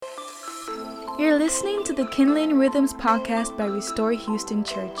You're listening to the Kindling Rhythms podcast by Restore Houston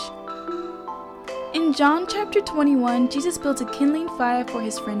Church. In John chapter 21, Jesus built a kindling fire for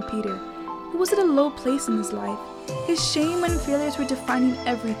his friend Peter, who was at a low place in his life. His shame and failures were defining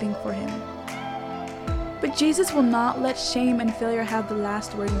everything for him. But Jesus will not let shame and failure have the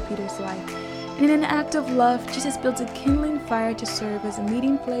last word in Peter's life. And in an act of love, Jesus built a kindling fire to serve as a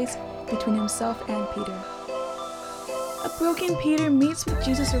meeting place between himself and Peter. A broken Peter meets with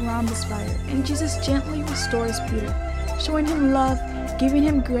Jesus around this fire, and Jesus gently restores Peter, showing him love, giving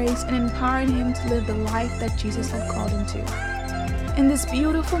him grace, and empowering him to live the life that Jesus had called him to. In this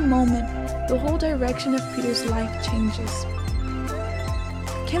beautiful moment, the whole direction of Peter's life changes.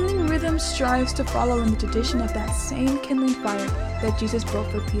 Kindling Rhythms strives to follow in the tradition of that same kindling fire that Jesus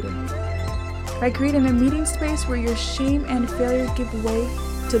built for Peter, by creating a meeting space where your shame and failure give way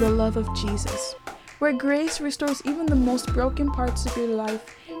to the love of Jesus, where grace restores even the most broken parts of your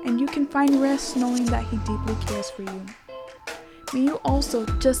life, and you can find rest knowing that He deeply cares for you. May you also,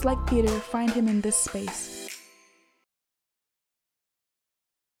 just like Peter, find Him in this space.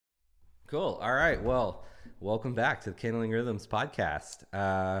 Cool. All right. Well, welcome back to the Kindling Rhythms podcast.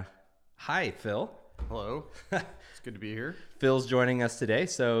 Hi, Phill. Hello. It's good to be here. Phil's joining us today.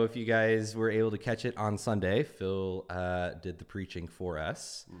 So if you guys were able to catch it on Sunday, Phill did the preaching for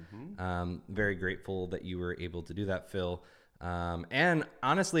us. Very grateful that you were able to do that, Phill. And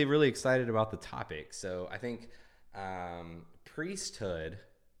honestly, really excited about the topic. So I think priesthood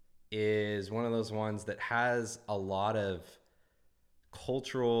is one of those ones that has a lot of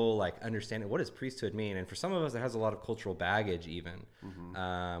cultural understanding. What does priesthood mean? And for some of us, it has a lot of cultural baggage even.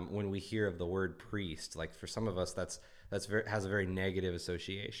 When we hear of the word priest, like for some of us, that's has a very negative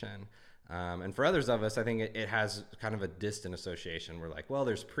association. And for others of us, I think it has kind of a distant association. We're like, well,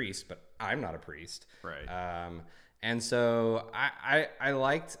 there's priests, but I'm not a priest. Right. And so I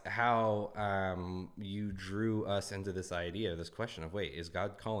liked how you drew us into this idea, this question of, wait, is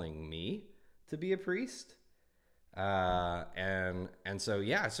God calling me to be a priest? And so,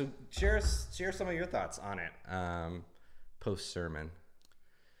 yeah, so share some of your thoughts on it, post sermon.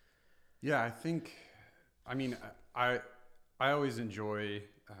 Yeah, I always enjoy,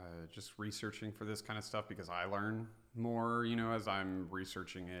 just researching for this kind of stuff because I learn more, as I'm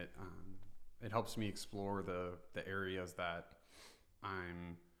researching it. It helps me explore the areas that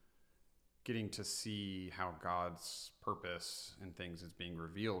I'm getting to see how God's purpose and things is being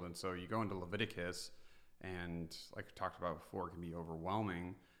revealed. And so you go into Leviticus, and like I talked about before, it can be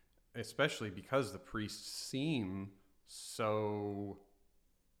overwhelming, especially because the priests seem so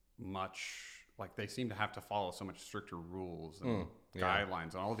much like they seem to have to follow so much stricter rules and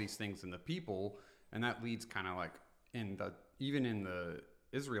guidelines and all these things in the people. And that leads kind of like even in the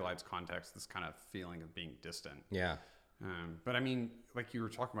Israelites context, this kind of feeling of being distant. Yeah. But I mean, like you were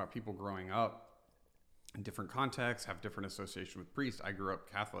talking about people growing up in different contexts, have different association with priest. I grew up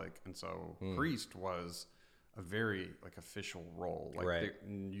Catholic, and so priest was a very official role. Right.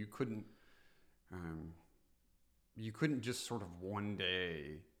 You couldn't just sort of one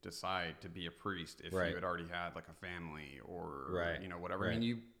day decide to be a priest if you had already had a family or whatever. Right. I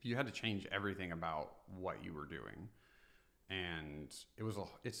mean, you had to change everything about what you were doing. And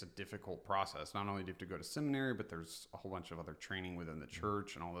it's a difficult process. Not only do you have to go to seminary, but there's a whole bunch of other training within the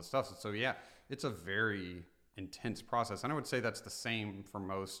church and all this stuff. So yeah, it's a very intense process. And I would say that's the same for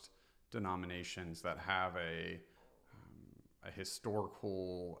most denominations that have a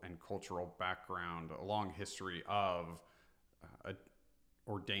historical and cultural background, a long history of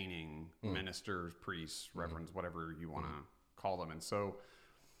ordaining ministers, priests, reverends, whatever you want to call them. And so,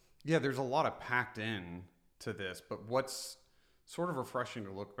 yeah, there's a lot of packed in to this, but what's sort of refreshing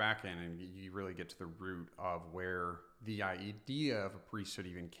to look back in, and you really get to the root of where the idea of a priesthood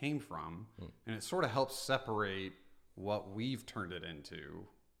even came from, and it sort of helps separate what we've turned it into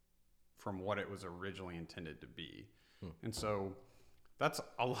from what it was originally intended to be. And so that's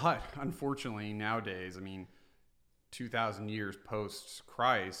a lot, unfortunately, nowadays. I mean, 2,000 years post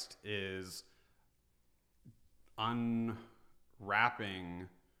Christ is unwrapping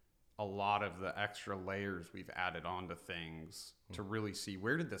a lot of the extra layers we've added onto things to really see,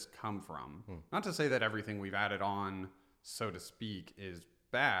 where did this come from? Not to say that everything we've added on, so to speak, is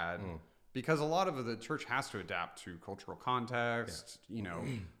bad, because a lot of the church has to adapt to cultural context,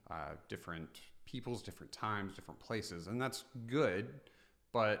 different peoples, different times, different places, and that's good.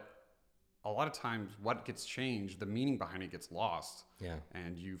 But a lot of times what gets changed, the meaning behind it gets lost. Yeah.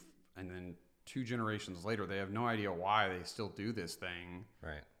 And then 2 generations later, they have no idea why they still do this thing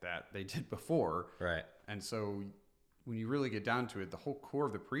that they did before. Right. And so when you really get down to it, the whole core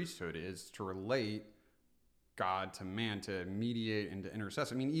of the priesthood is to relate God to man to mediate and to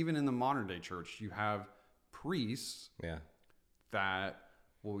intercess. I mean, even in the modern day church, you have priests that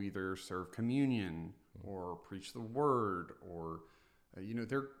will either serve communion or preach the word, or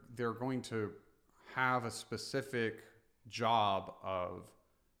they're going to have a specific job of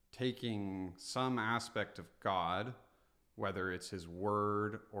taking some aspect of God, whether it's his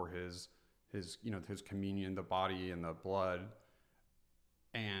word or his communion, the body and the blood,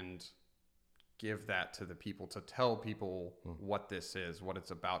 and give that to the people, to tell people what this is, what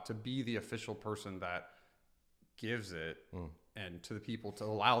it's about, to be the official person that gives it, and to the people to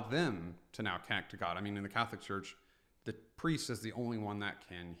allow them to now connect to God. I mean, in the Catholic Church, the priest is the only one that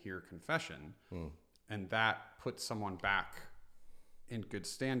can hear confession, and that puts someone back in good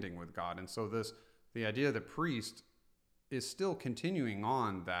standing with God. And so the idea of the priest is still continuing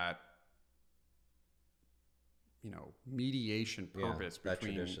on that, mediation purpose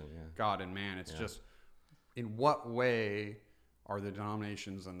between God and man. It's just, in what way are the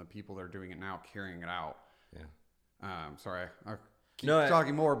denominations and the people that are doing it now carrying it out? Sorry, I keep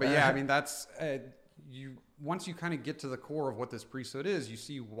talking more, but I mean, that's once you kind of get to the core of what this priesthood is, you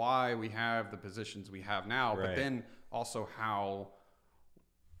see why we have the positions we have now, but then also how,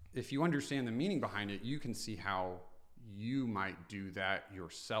 if you understand the meaning behind it, you can see how you might do that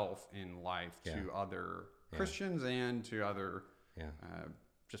yourself in life to other Christians and to other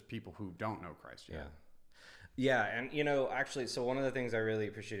just people who don't know Christ yet. Yeah, and actually, so one of the things I really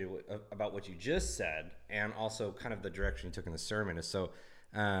appreciated about what you just said, and also kind of the direction you took in the sermon, is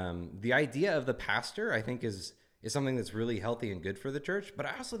the idea of the pastor, I think, is something that's really healthy and good for the church, but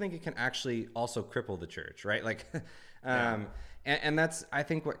I also think it can actually also cripple the church, right? Like, and that's, I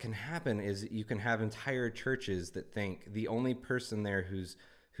think what can happen is you can have entire churches that think the only person there who's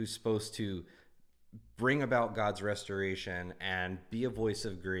supposed to bring about God's restoration and be a voice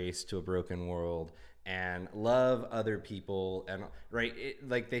of grace to a broken world and love other people, and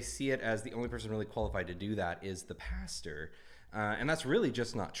like they see it as the only person really qualified to do that is the pastor, and that's really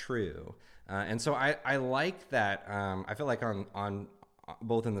just not true. And so I like that. I feel like on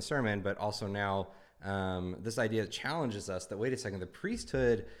both in the sermon, but also now, this idea challenges us that, wait a second, the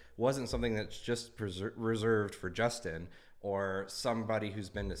priesthood wasn't something that's just reserved for Justin or somebody who's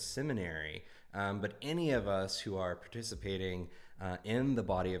been to seminary, but any of us who are participating in the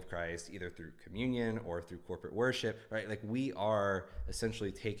body of Christ, either through communion or through corporate worship, right? Like, we are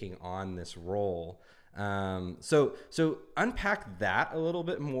essentially taking on this role. So unpack that a little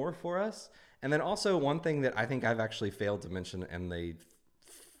bit more for us. And then also, one thing that I think I've actually failed to mention in the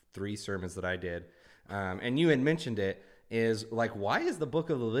 3 sermons that I did, and you had mentioned it, is like, why is the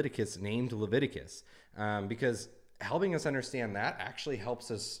book of Leviticus named Leviticus? Because helping us understand that actually helps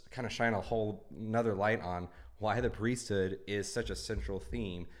us kind of shine a whole another light on why the priesthood is such a central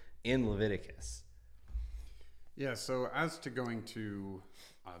theme in Leviticus. Yeah, so as to going to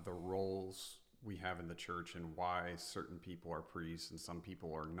the roles we have in the church and why certain people are priests and some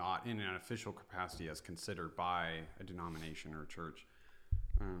people are not in an official capacity as considered by a denomination or a church,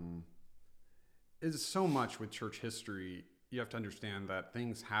 is so much with church history. You have to understand that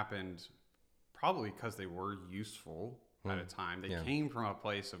things happened probably because they were useful at a time. They came from a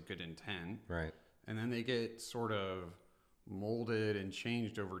place of good intent. Right. And then they get sort of molded and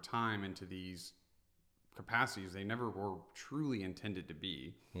changed over time into these capacities they never were truly intended to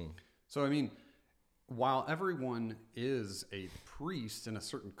be. So, I mean, while everyone is a priest in a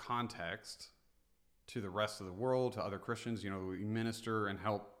certain context to the rest of the world, to other Christians, we minister and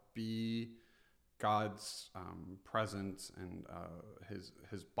help be God's presence and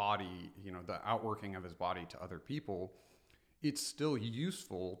his body, the outworking of his body to other people, it's still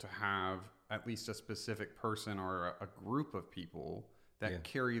useful to have at least a specific person or a group of people that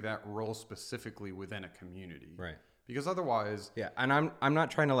carry that role specifically within a community. Right. Because otherwise... Yeah, and I'm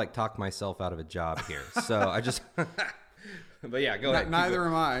not trying to like talk myself out of a job here. So I just... But yeah, go ahead. Neither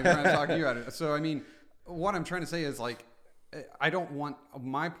am I. I'm trying to talk you out of it. So, I mean, what I'm trying to say is like,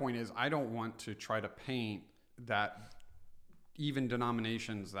 my point is I don't want to try to paint that even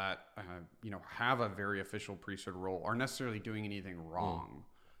denominations that, have a very official priesthood role are necessarily doing anything wrong.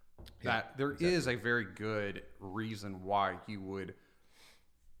 That there is a very good reason why you would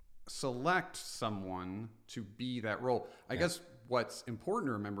select someone to be that role. I guess what's important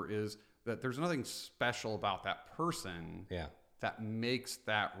to remember is that there's nothing special about that person that makes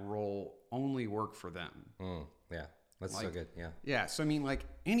that role only work for them. That's so good. Yeah. So, I mean, like,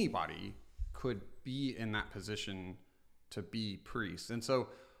 anybody could be in that position to be priests. And so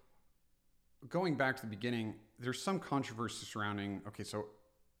going back to the beginning, there's some controversy surrounding, so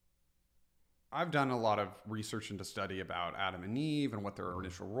I've done a lot of research into study about Adam and Eve and what their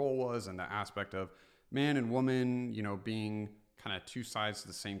initial role was and the aspect of man and woman, being kind of two sides to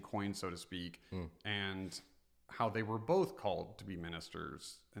the same coin, so to speak, and how they were both called to be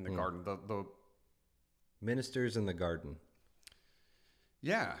ministers in the garden. The ministers in the garden.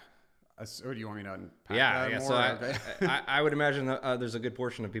 Yeah. So do you want me to unpack Yeah. that So more? I would imagine that there's a good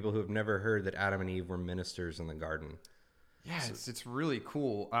portion of people who have never heard that Adam and Eve were ministers in the garden. Yeah, it's really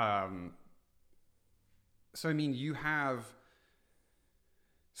cool. So I mean,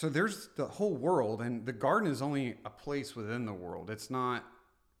 so there's the whole world, and the garden is only a place within the world. It's not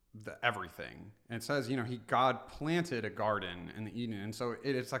the everything. And it says, God planted a garden in the Eden. And so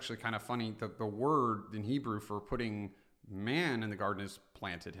it's actually kind of funny. The word in Hebrew for putting man in the garden is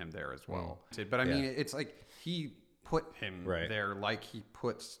planted him there as well. But I mean, it's like he put him there, like he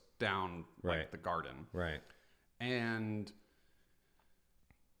puts down like the garden. Right. And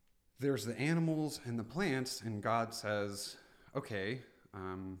there's the animals and the plants, and God says, okay,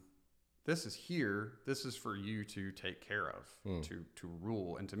 this is here. This is for you to take care of, to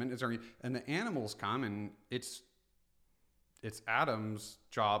rule and to minister. And the animals come, and it's Adam's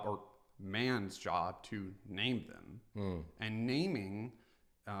job or man's job to name them. And naming,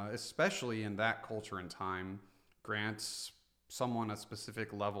 especially in that culture and time, grants someone a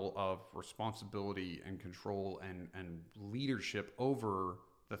specific level of responsibility and control and leadership over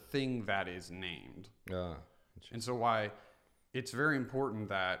the thing that is named. And so why it's very important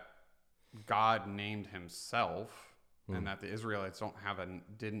that God named himself and that the Israelites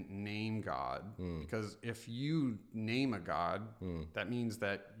didn't name God, because if you name a God, that means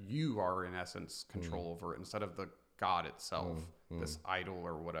that you are in essence control over it instead of the God itself, this idol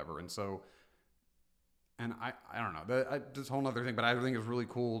or whatever. And so, and I don't know, this whole other thing, but I think it's really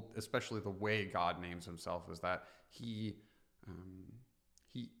cool, especially the way God names himself, is that he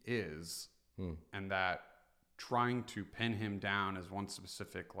is, and that trying to pin him down as one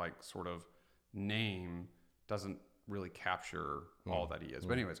specific sort of name doesn't really capture all that he is.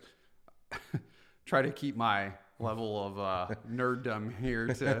 But anyways, try to keep my level of nerddom here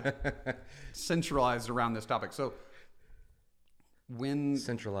to centralized around this topic. So when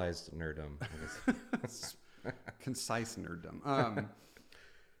centralized nerddom, concise nerddom.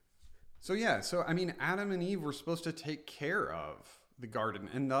 So I mean, Adam and Eve were supposed to take care of the garden,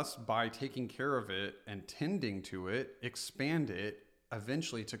 and thus by taking care of it and tending to it, expand it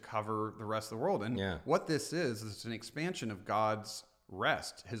eventually to cover the rest of the world. And what this is an expansion of God's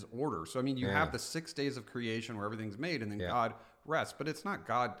rest, his order. So I mean, you have the 6 days of creation where everything's made, and then God rests, but it's not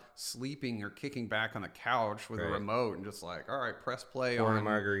God sleeping or kicking back on the couch with a remote and just like, all right, press play or a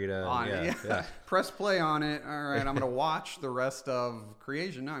margarita press play on it, all right, I'm gonna watch the rest of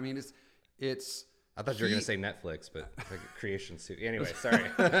creation. No, I mean, it's I thought you were going to say Netflix, but like creation suit. Anyway, sorry.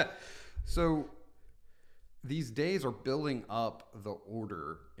 So these days are building up the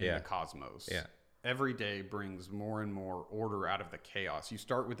order in the cosmos. Yeah. Every day brings more and more order out of the chaos. You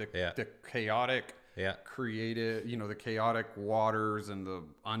start with the chaotic, creative, the chaotic waters and the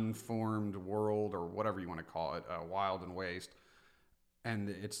unformed world, or whatever you want to call it, wild and waste. And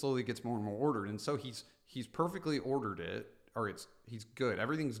it slowly gets more and more ordered. And so he's perfectly ordered it. Or he's good.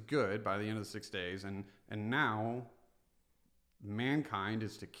 Everything's good by the end of the 6 days, and now mankind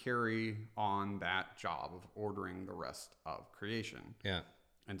is to carry on that job of ordering the rest of creation. Yeah.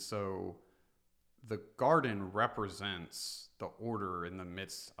 And so the garden represents the order in the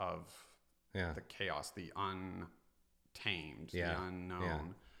midst of the chaos, the untamed, the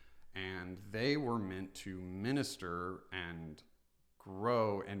unknown. And they were meant to minister and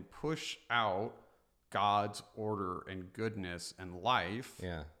grow and push out God's order and goodness and life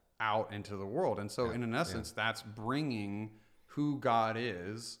out into the world. And so in an essence, that's bringing who God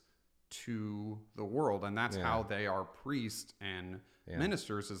is to the world. And that's how they are priests and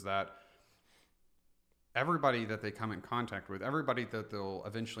ministers, is that everybody that they come in contact with, everybody that they'll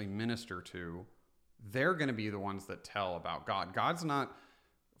eventually minister to, they're going to be the ones that tell about God. God's not,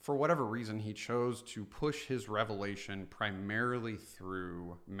 for whatever reason, he chose to push his revelation primarily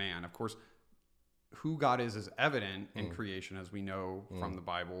through man. Of course, who God is evident in creation, as we know from the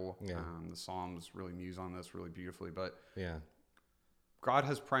Bible. The Psalms really muse on this really beautifully. But God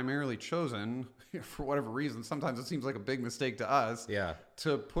has primarily chosen, for whatever reason, sometimes it seems like a big mistake to us,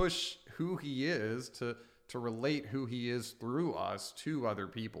 to push who he is, to relate who he is through us to other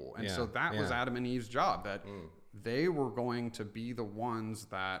people. And so that was Adam and Eve's job, that they were going to be the ones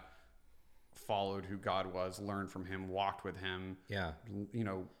that followed who God was, learned from him, walked with him,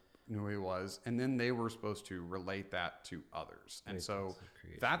 knew who he was, and then they were supposed to relate that to others. And so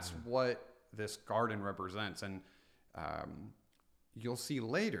that's what this garden represents. And you'll see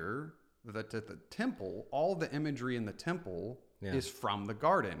later that at the temple, all the imagery in the temple is from the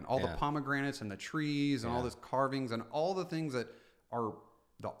garden. All the pomegranates and the trees and all this carvings and all the things that are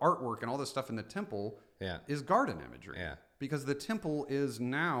the artwork and all this stuff in the temple is garden imagery. Yeah. Because the temple is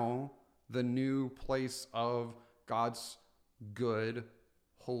now the new place of God's good,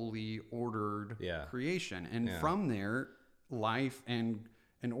 holy, ordered creation. And from there, life and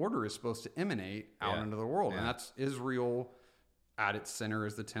order is supposed to emanate out into the world. And that's Israel at its center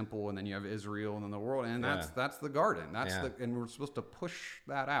is the temple, and then you have Israel and then the world. And that's the garden. And we're supposed to push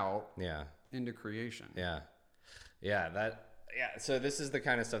that out into creation. So this is the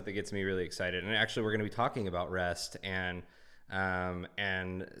kind of stuff that gets me really excited. And actually we're going to be talking about rest and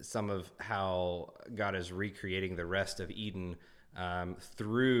some of how God is recreating the rest of Eden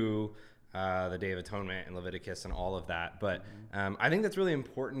through the Day of Atonement and Leviticus and all of that. But I think that's really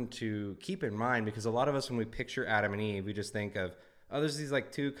important to keep in mind, because a lot of us, when we picture Adam and Eve, we just think of, there's these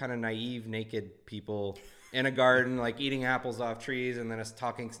like two kind of naive, naked people in a garden, like eating apples off trees, and then a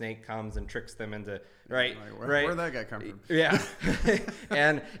talking snake comes and tricks them into where'd that guy come from? Yeah.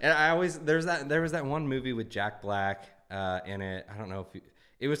 and I always there was that one movie with Jack Black in it. I don't know if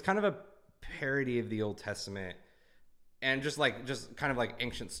it was kind of a parody of the Old Testament and just kind of like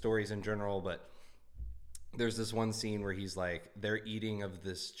ancient stories in general, but there's this one scene where he's like, they're eating of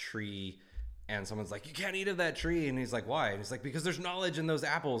this tree, and someone's like, you can't eat of that tree. And he's like, why? And he's like, because there's knowledge in those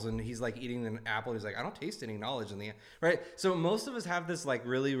apples. And he's like eating an apple. And he's like, I don't taste any knowledge in the, right? So most of us have this like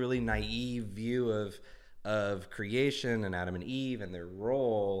really, really naive view of creation and Adam and Eve and their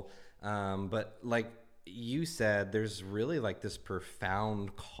role. But like you said, there's really like this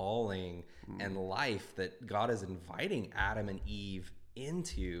profound calling and life that God is inviting Adam and Eve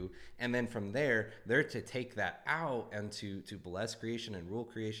into, and then from there they're to take that out and to bless creation and rule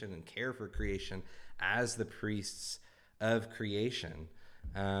creation and care for creation as the priests of creation.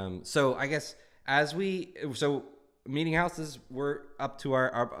 So I guess meeting houses, we're up to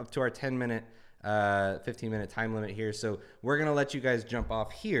our 10 minute 15 minute time limit here, so we're gonna let you guys jump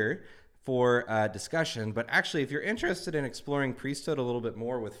off here for discussion. But actually, if you're interested in exploring priesthood a little bit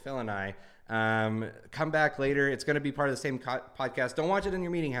more with Phill and I, come back later. It's going to be part of the same podcast. Don't watch it in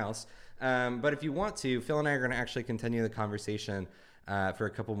your meeting house. But if you want to, Phill and I are going to actually continue the conversation for a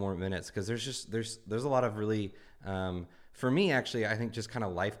couple more minutes, because there's a lot of really, for me, actually, I think just kind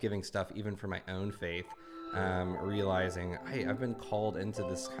of life-giving stuff, even for my own faith, realizing, hey, I've been called into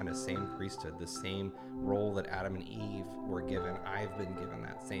this kind of same priesthood, the same role that Adam and Eve were given. I've been given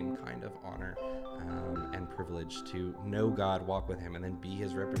that same kind of honor and privilege to know God, walk with him, and then be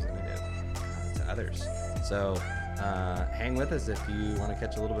his representative to others. So hang with us if you want to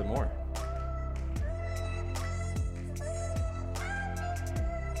catch a little bit more.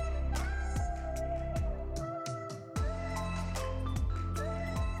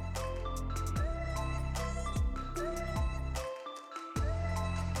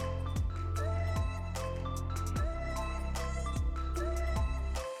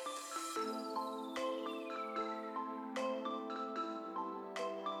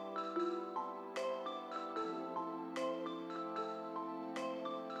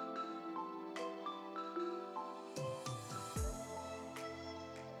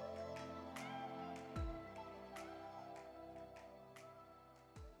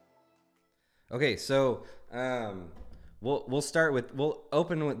 Okay, so we'll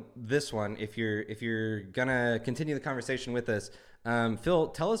open with this one. If you're gonna continue the conversation with us, Phill,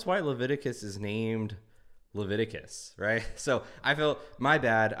 tell us why Leviticus is named Leviticus, right? So I feel my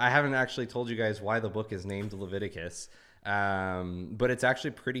bad. I haven't actually told you guys why the book is named Leviticus, but it's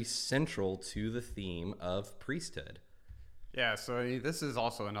actually pretty central to the theme of priesthood. Yeah. So this is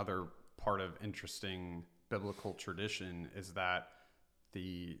also another part of interesting biblical tradition, is that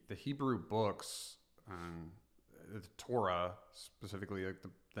the Hebrew books, the Torah specifically, like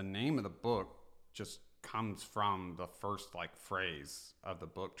the name of the book just comes from the first like phrase of the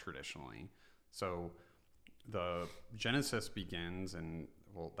book traditionally. So the Genesis begins, and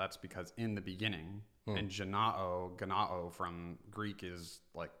well, that's because in the beginning, and ganao from Greek is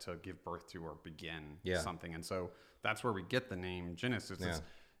like to give birth to or begin something. And so that's where we get the name Genesis.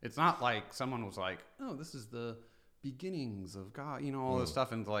 It's not like someone was like, oh, this is the beginnings of God, all this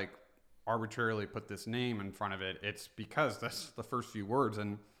stuff, and like arbitrarily put this name in front of it. It's because that's the first few words.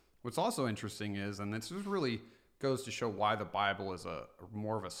 And what's also interesting is, and this just really goes to show why the Bible is a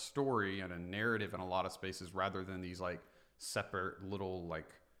more of a story and a narrative in a lot of spaces rather than these like separate little like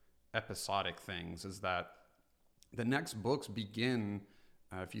episodic things, is that the next books begin,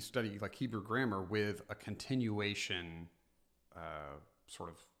 if you study like Hebrew grammar, with a continuation sort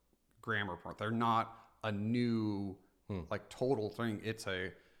of grammar part. They're not a new like total thing. It's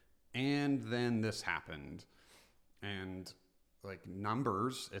and then this happened, and like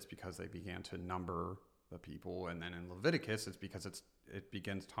Numbers, it's because they began to number the people. And then in Leviticus, it's because it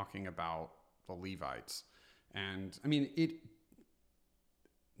begins talking about the Levites. And I mean,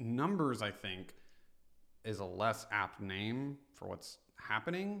 Numbers, I think, is a less apt name for what's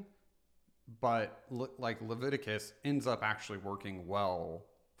happening, but like Leviticus ends up actually working well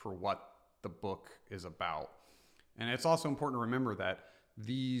for what the book is about. And it's also important to remember that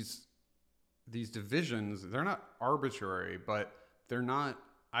these divisions, they're not arbitrary, but they're not,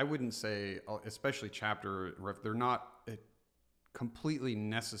 I wouldn't say, especially chapter, they're not completely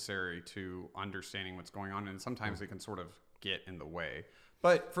necessary to understanding what's going on. And sometimes they can sort of get in the way.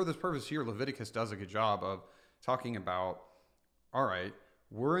 But for this purpose here, Leviticus does a good job of talking about, all right,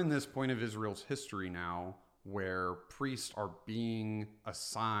 we're in this point of Israel's history now where priests are being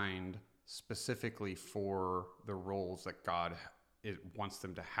assigned specifically for the roles that God wants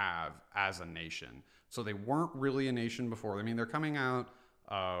them to have as a nation. So they weren't really a nation before. I mean, they're coming out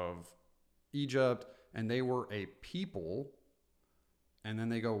of Egypt and they were a people, and then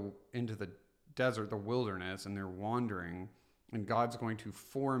they go into the desert, the wilderness, and they're wandering, and God's going to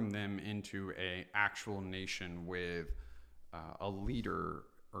form them into a actual nation with a leader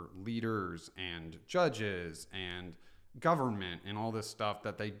or leaders and judges and government and all this stuff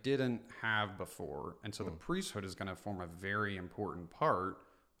that they didn't have before. And so the priesthood is going to form a very important part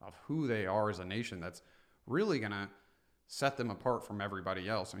of who they are as a nation. That's really going to set them apart from everybody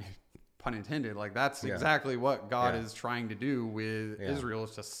else. I mean, pun intended, like that's exactly what God is trying to do with Israel,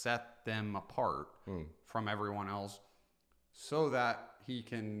 is to set them apart from everyone else, so that he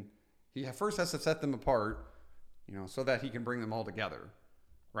first has to set them apart, so that he can bring them all together,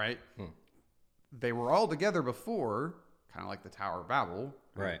 right? They were all together before, kind of like the Tower of Babel,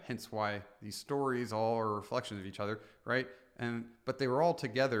 right? Hence why these stories all are reflections of each other, right? But they were all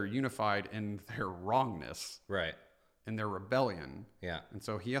together, unified in their wrongness, right? In their rebellion, yeah. And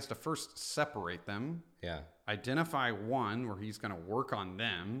so he has to first separate them, identify one where he's going to work on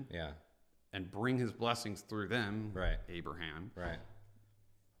them, and bring his blessings through them, right? Abraham, right?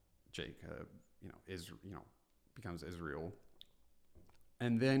 Jacob, becomes Israel.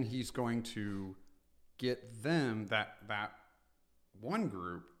 And then he's going to get them, that one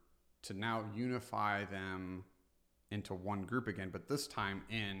group, to now unify them into one group again, but this time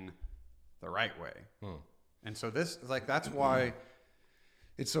in the right way. And so that's why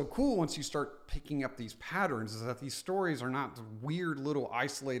it's so cool once you start picking up these patterns, is that these stories are not weird little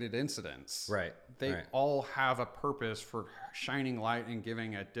isolated incidents. Right. They all have a purpose for shining light and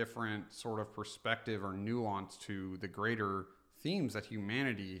giving a different sort of perspective or nuance to the greater themes that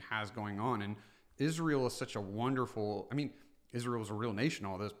humanity has going on. And Israel is such a wonderful, Israel is a real nation,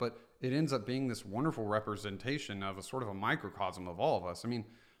 all this, but it ends up being this wonderful representation of a sort of a microcosm of all of us.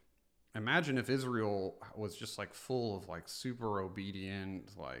 Imagine if Israel was just like full of like super obedient,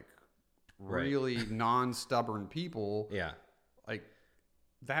 like really non-stubborn people. Yeah. Like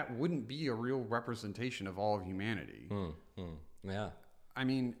that wouldn't be a real representation of all of humanity. Yeah.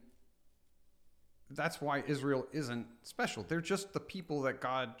 That's why Israel isn't special. They're just the people that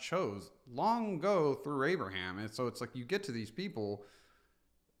God chose long ago through Abraham. And so it's like you get to these people,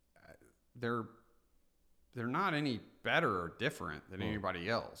 they're not any better or different than anybody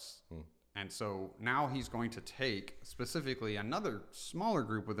else. And so now he's going to take specifically another smaller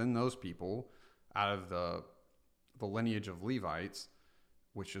group within those people out of the lineage of Levites,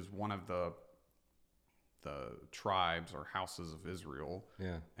 which is one of the tribes or houses of Israel.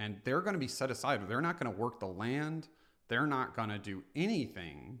 Yeah. And they're going to be set aside. They're not going to work the land. They're not going to do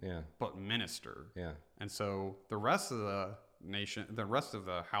anything but minister. Yeah. And so the rest of the nation, the rest of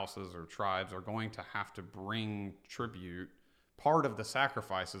the houses or tribes are going to have to bring tribute, part of the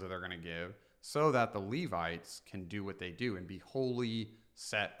sacrifices that they're going to give, so that the Levites can do what they do and be wholly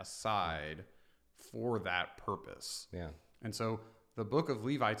set aside for that purpose. Yeah. And so the book of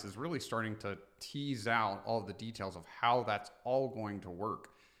Levites is really starting to tease out all the details of how that's all going to work.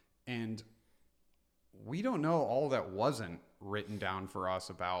 And we don't know all that wasn't written down for us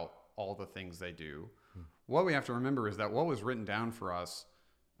about all the things they do. What we have to remember is that what was written down for us,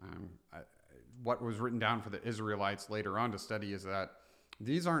 what was written down for the Israelites later on to study, is that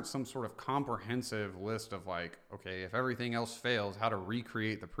these aren't some sort of comprehensive list of like, okay, if everything else fails, how to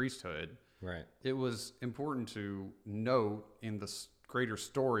recreate the priesthood. Right. It was important to note in the greater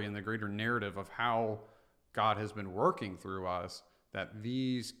story and the greater narrative of how God has been working through us, that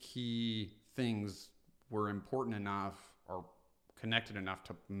these key things were important enough or connected enough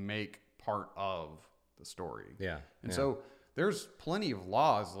to make part of the story. Yeah. And so there's plenty of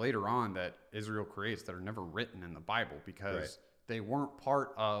laws later on that Israel creates that are never written in the Bible because they weren't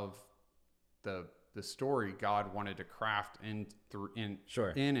part of the story God wanted to craft in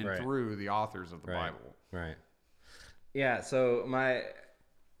and right. through the authors of the Right. Bible. Right. Yeah. So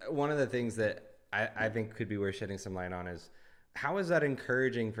one of the things that I think could be worth shedding some light on is, how is that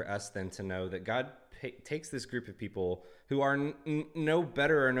encouraging for us then to know that God takes this group of people who are no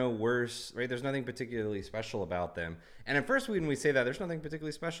better or no worse, right? There's nothing particularly special about them. And at first, when we say that, there's nothing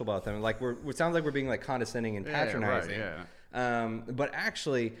particularly special about them. Like it sounds like we're being like condescending and patronizing. But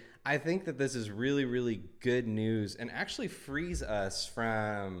actually, I think that this is really, really good news and actually frees us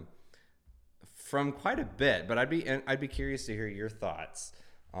from quite a bit. But I'd be curious to hear your thoughts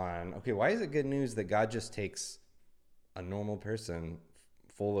on, okay, why is it good news that God just takes a normal person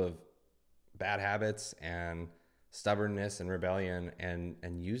full of bad habits and stubbornness and rebellion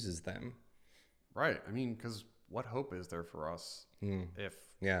and uses them? Right. I mean, because what hope is there for us if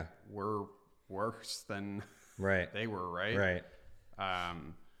we're worse than they were, right? Right.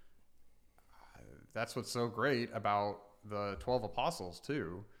 That's what's so great about the 12 apostles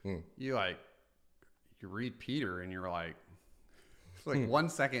too. You read Peter and you're like 1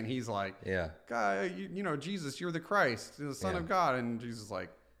 second he's like, God, Jesus, you're the Christ, the Son of God. And Jesus is like,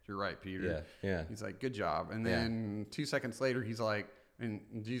 you're right, Peter. Yeah. He's like, good job. And then 2 seconds later, he's like, and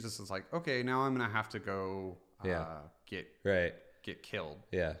Jesus is like, okay, now I'm going to have to go get killed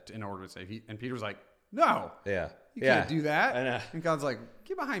in order to save. And Peter's like, no, you can't do that. I know. And God's like,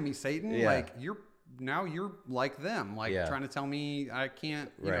 get behind me, Satan. Like you're like them, trying to tell me I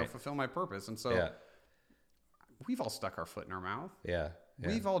can't, fulfill my purpose. And so we've all stuck our foot in our mouth.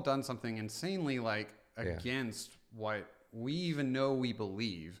 We've all done something insanely against what we even know we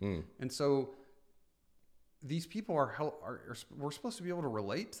believe. And so these people we're supposed to be able to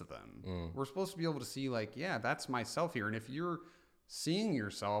relate to them. We're supposed to be able to see that's myself here. And if you're seeing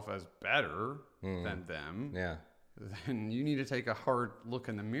yourself as better than them, then you need to take a hard look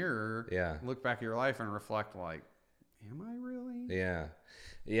in the mirror, look back at your life and reflect am I really?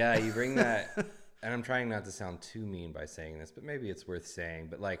 Yeah. You bring that, and I'm trying not to sound too mean by saying this, but maybe it's worth saying,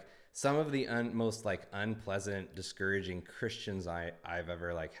 but some of the most unpleasant, discouraging Christians I've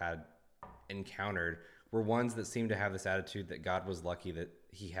ever had encountered were ones that seemed to have this attitude that God was lucky that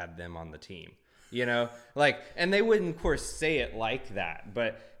he had them on the team. And they wouldn't, of course, say it like that,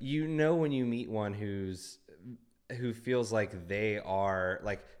 but when you meet one who feels like they are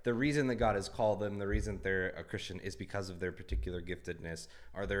the reason that God has called them, the reason they're a Christian is because of their particular giftedness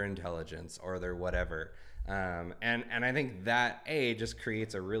or their intelligence or their whatever. And I think that just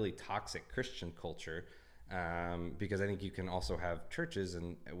creates a really toxic Christian culture, because I think you can also have churches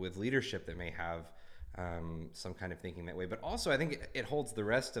and with leadership that may have some kind of thinking that way, but also I think it holds the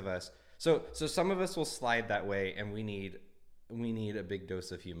rest of us. So some of us will slide that way, and we need a big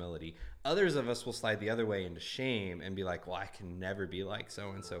dose of humility. Others of us will slide the other way into shame and be like, well, I can never be like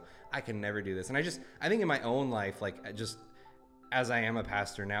so-and-so. I can never do this. And I think in my own life, just as I am a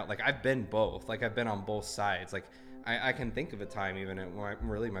pastor now, I've been both. I've been on both sides. I can think of a time even at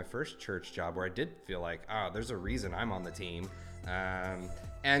my first church job where I did feel there's a reason I'm on the team.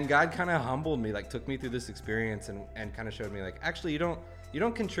 And God kind of humbled me, took me through this experience and kind of showed me actually you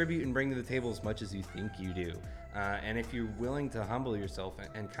don't contribute and bring to the table as much as you think you do. And if you're willing to humble yourself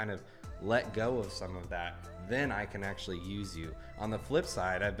and kind of let go of some of that, then I can actually use you. On the flip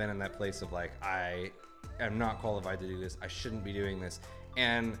side, I've been in that place of I am not qualified to do this. I shouldn't be doing this.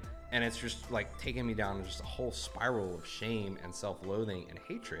 And it's just taking me down just a whole spiral of shame and self-loathing and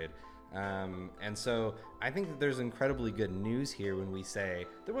hatred. And so I think that there's incredibly good news here when we say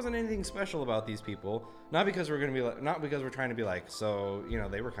there wasn't anything special about these people, not because we're going to be not because we're trying to be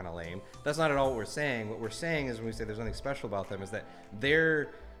they were kind of lame. That's not at all what we're saying. What we're saying is when we say there's nothing special about them is that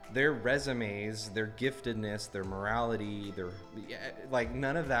their resumes, their giftedness, their morality,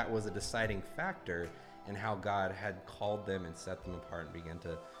 none of that was a deciding factor in how God had called them and set them apart and began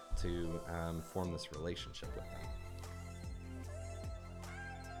to form this relationship with them.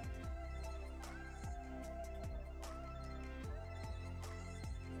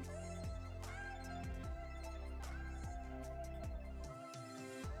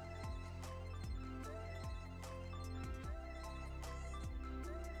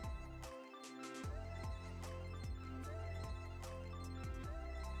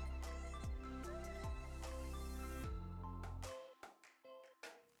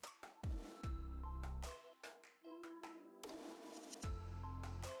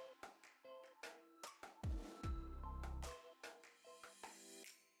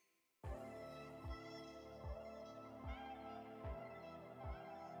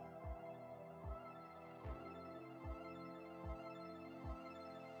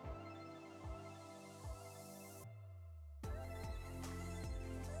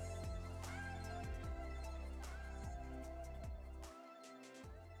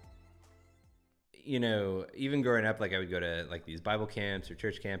 even growing up, like I would go to like these Bible camps or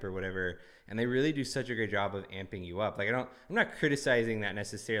church camp or whatever, and they really do such a great job of amping you up. Like I'm not criticizing that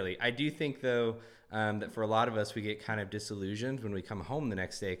necessarily. I do think though, that for a lot of us, we get kind of disillusioned when we come home the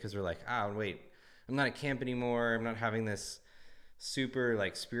next day, because we're like, wait, I'm not at camp anymore. I'm not having this super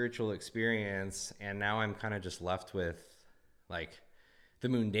like spiritual experience. And now I'm kind of just left with like the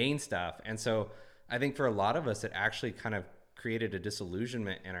mundane stuff. And so I think for a lot of us, it actually kind of created a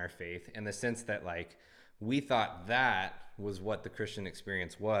disillusionment in our faith, in the sense that like we thought that was what the Christian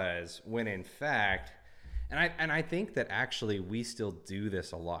experience was, when in fact, and I think that actually we still do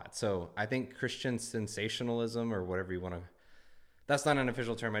this a lot. So I think Christian sensationalism, or whatever you want to, that's not an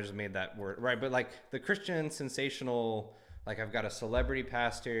official term, I just made that word, right? But like the Christian sensational, like I've got a celebrity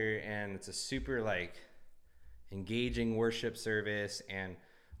pastor and it's a super like engaging worship service and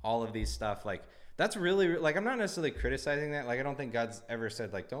all of these stuff, like that's really, like, I'm not necessarily criticizing that. Like, I don't think God's ever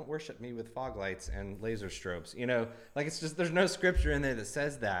said, like, don't worship me with fog lights and laser strobes, like it's just, there's no scripture in there that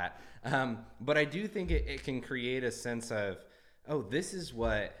says that. But I do think it can create a sense of, oh, this is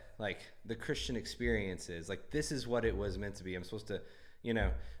what like the Christian experience is. Like, this is what it was meant to be. I'm supposed to,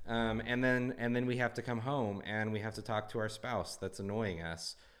 and then we have to come home and we have to talk to our spouse that's annoying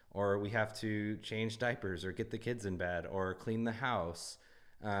us, or we have to change diapers or get the kids in bed or clean the house.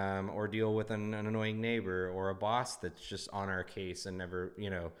 Or deal with an annoying neighbor, or a boss that's just on our case and never,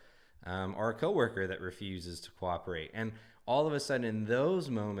 or a coworker that refuses to cooperate. And all of a sudden in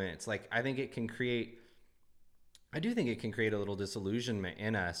those moments, like I do think it can create a little disillusionment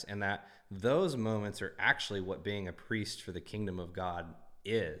in us, and that those moments are actually what being a priest for the kingdom of God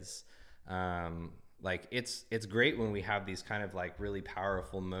is. Like it's great when we have these kind of like really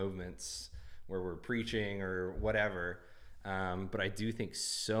powerful moments where we're preaching or whatever. But I do think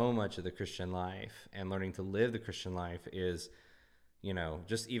so much of the Christian life and learning to live the Christian life is,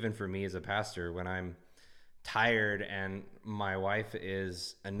 just even for me as a pastor, when I'm tired and my wife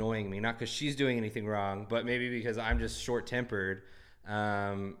is annoying me, not because she's doing anything wrong, but maybe because I'm just short-tempered,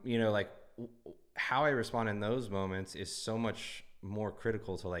 like how I respond in those moments is so much more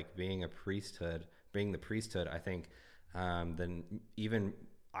critical to like being the priesthood, I think, than even,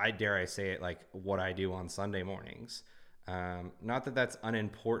 dare I say it, like what I do on Sunday mornings. Not that that's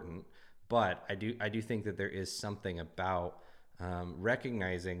unimportant, but I do think that there is something about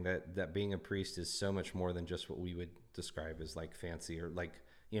recognizing that being a priest is so much more than just what we would describe as like fancy or like,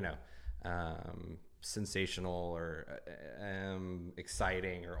 sensational or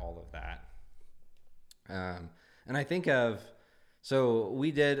exciting or all of that. And I think so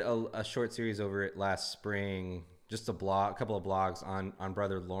we did a short series over it last spring, just a couple of blogs on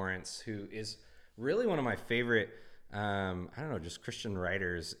Brother Lawrence, who is really one of my favorite just Christian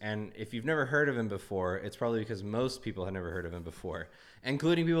writers. And if you've never heard of him before, it's probably because most people had never heard of him before,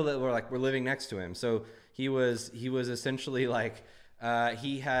 including people that were living next to him. So he was essentially like,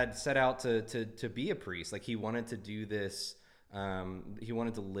 he had set out to be a priest. Like he wanted to do this. He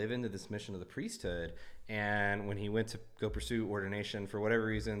wanted to live into this mission of the priesthood. And when he went to go pursue ordination, for whatever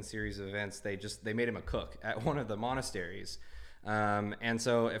reason, series of events, they made him a cook at one of the monasteries. And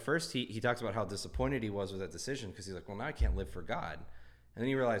so at first he talks about how disappointed he was with that decision, because he's like, well, now I can't live for God. And then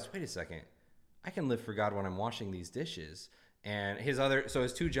he realized, wait a second, I can live for God when I'm washing these dishes. And his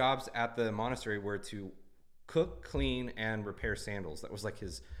two jobs at the monastery were to cook, clean, and repair sandals. That was like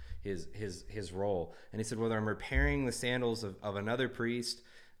his role. And he said, whether I'm repairing the sandals of another priest,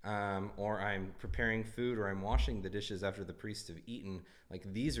 or I'm preparing food, or I'm washing the dishes after the priests have eaten,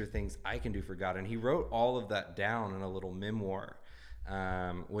 like these are things I can do for God. And he wrote all of that down in a little memoir,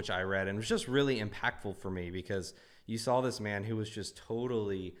 which I read, and it was just really impactful for me, because you saw this man who was just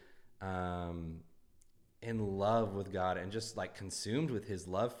totally in love with God and just like consumed with his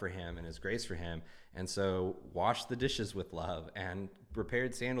love for him and his grace for him. And so washed the dishes with love and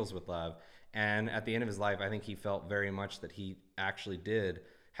repaired sandals with love. And at the end of his life, I think he felt very much that he actually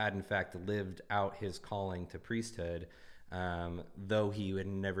had in fact lived out his calling to priesthood, though he would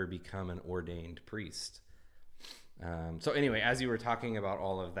never become an ordained priest. So anyway, as you were talking about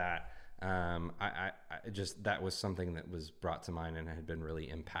all of that, I just, that was something that was brought to mind and had been really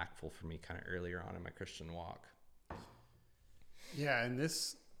impactful for me kind of earlier on in my Christian walk. Yeah, and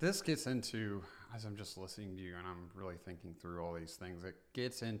this gets into, as I'm just listening to you and I'm really thinking through all these things, it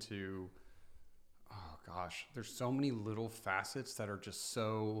gets into, oh gosh, there's so many little facets that are just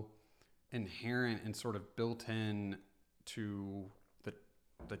so inherent and sort of built in to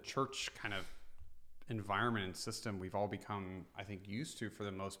the church kind of environment and system we've all become, I think, used to for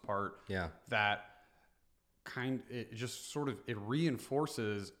the most part. Yeah. That it just sort of, it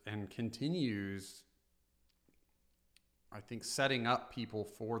reinforces and continues, I think, setting up people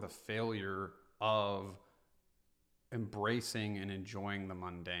for the failure of embracing and enjoying the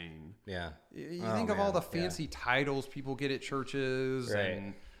mundane. Yeah. You think of all the fancy titles people get at churches,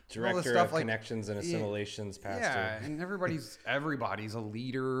 and director of connections and assimilations, pastor. Yeah, and everybody's a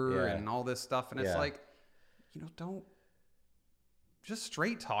leader and all this stuff. And it's like, don't just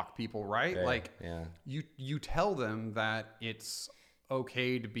straight talk people, right? Like you tell them that it's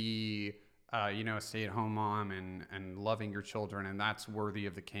okay to be a stay-at-home mom and loving your children, and that's worthy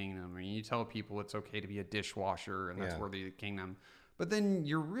of the kingdom. And you tell people it's okay to be a dishwasher, and that's worthy of the kingdom. But then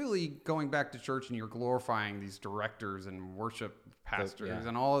you're really going back to church and you're glorifying these directors and worship pastors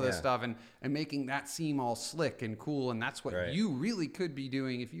and all of this stuff and making that seem all slick and cool. And that's what you really could be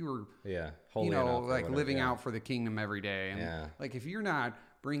doing if you were, living out for the kingdom every day. And like, if you're not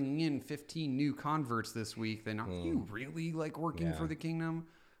bringing in 15 new converts this week, then are you really like working for the kingdom?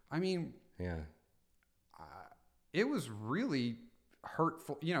 I mean, it was really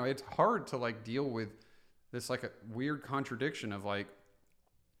hurtful. It's hard to like deal with this like a weird contradiction of like,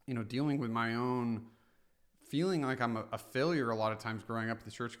 dealing with my own feeling like I'm a failure a lot of times growing up at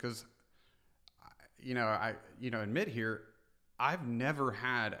the church. Cause I admit here, I've never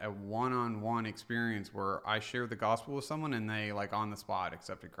had a one-on-one experience where I share the gospel with someone and they like on the spot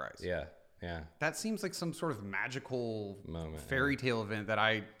accepted Christ. Yeah. Yeah. That seems like some sort of magical moment, fairy tale event that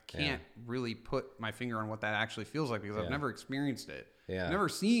I can't really put my finger on what that actually feels like because I've never experienced it. Yeah. I've never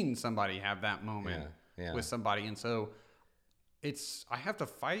seen somebody have that moment with somebody. And so I have to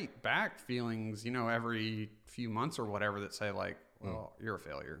fight back feelings, every few months or whatever that say like, well, you're a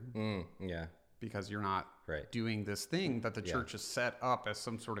failure. Yeah. Because you're not doing this thing that the church has set up as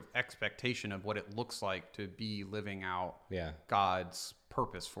some sort of expectation of what it looks like to be living out God's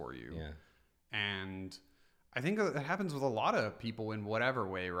purpose for you. Yeah. And I think that happens with a lot of people in whatever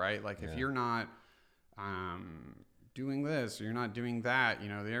way, right? Like if you're not doing this, or you're not doing that,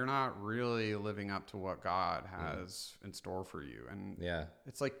 they're not really living up to what God has in store for you. And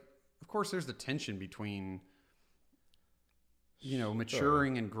it's like, of course, there's the tension between,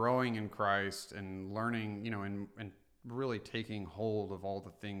 maturing and growing in Christ and learning, and really taking hold of all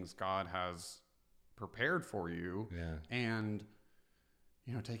the things God has prepared for you. Yeah. And,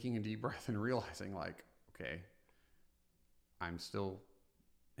 taking a deep breath and realizing like, okay, I'm still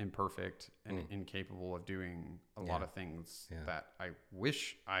imperfect and incapable of doing a lot of things that I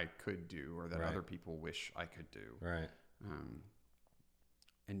wish I could do or that other people wish I could do. Right.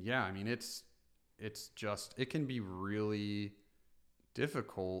 And I mean, it's just, it can be really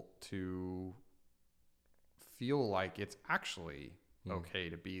difficult to feel like it's actually okay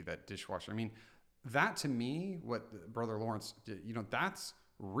to be that dishwasher. I mean, that to me, what Brother Lawrence did, that's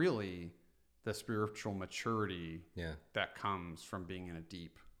really the spiritual maturity that comes from being in a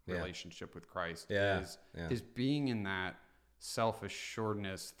deep relationship with Christ is being in that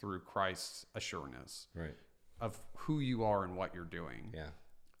self-assuredness through Christ's assuredness of who you are and what you're doing. Yeah.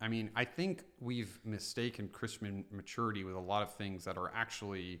 I mean, I think we've mistaken Christian maturity with a lot of things that are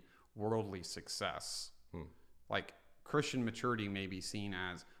actually worldly success. Like Christian maturity may be seen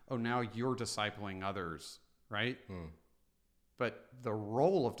as, oh, now you're discipling others, right? But the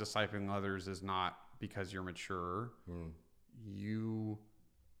role of discipling others is not because you're mature. You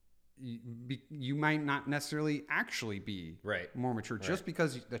might not necessarily actually be more mature just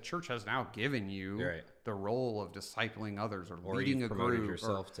because the church has now given you the role of discipling others or leading a group. Or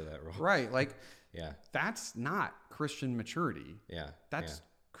yourself to that role. Right. Like, that's not Christian maturity. Yeah. That's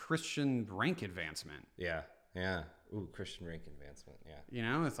Christian rank advancement. Yeah. Yeah. Ooh, Christian rank advancement.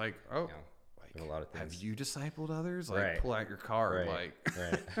 Yeah. It's like, oh, a lot of things. Have you discipled others? Like, pull out your card. Like,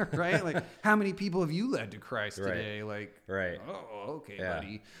 right? Like, how many people have you led to Christ today? Like, oh, okay,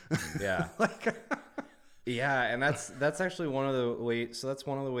 buddy. Yeah. And that's actually one of the ways. So that's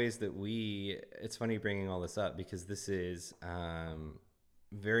one of the ways that it's funny bringing all this up because this is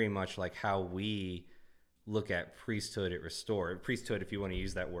very much like how we look at priesthood at Restore. Priesthood, if you want to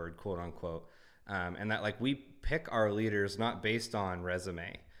use that word, quote unquote. And that like we pick our leaders not based on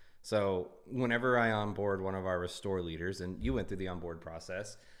resume. So whenever I onboard one of our Restore leaders, and you went through the onboard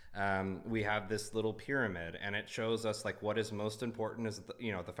process, we have this little pyramid, and it shows us like what is most important is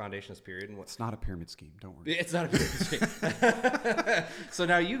the foundations period. And it's not a pyramid scheme. Don't worry. It's not a pyramid scheme. So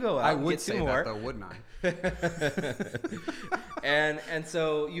now you go out. I would say that though, wouldn't I? and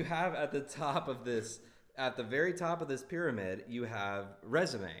so you have at the very top of this pyramid, you have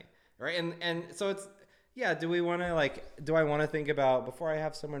resume, right? And so it's. Yeah, do I want to think about before I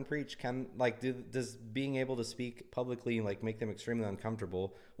have someone preach, does being able to speak publicly like make them extremely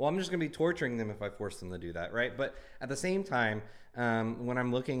uncomfortable? Well, I'm just going to be torturing them if I force them to do that, right? But at the same time, when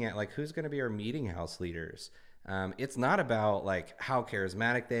I'm looking at like who's going to be our meeting house leaders, It's not about like how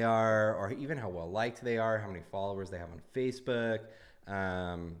charismatic they are or even how well liked they are, how many followers they have on Facebook.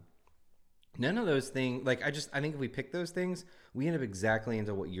 None of those things. Like I think if we pick those things, we end up exactly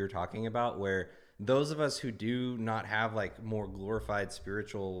into what you're talking about, where those of us who do not have like more glorified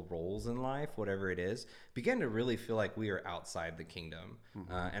spiritual roles in life, whatever it is, begin to really feel like we are outside the kingdom,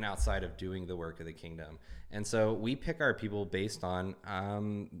 and outside of doing the work of the kingdom. And so we pick our people based on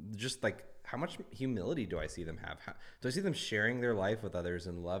just like, how much humility do I see them have? Do I see them sharing their life with others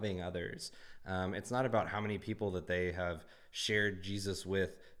and loving others? It's not about how many people that they have shared Jesus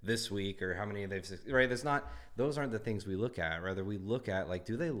with this week or how many they've, right? Those aren't the things we look at. Rather, we look at like,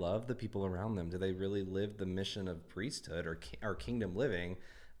 do they love the people around them? Do they really live the mission of priesthood or kingdom living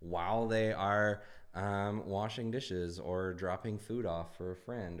while they are washing dishes or dropping food off for a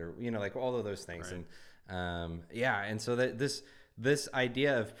friend, or, like all of those things. Right. And so that this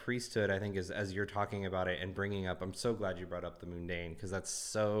idea of priesthood, I think, is, as you're talking about it and bringing up, I'm so glad you brought up the mundane, because that's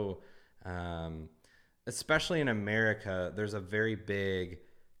so, especially in America, there's a very big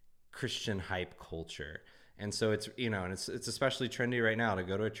Christian hype culture. And so it's, and it's especially trendy right now to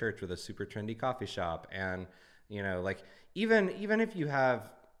go to a church with a super trendy coffee shop. And, like even if you have,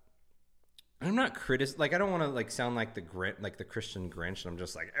 I'm not I don't want to like sound like the Christian Grinch, and I'm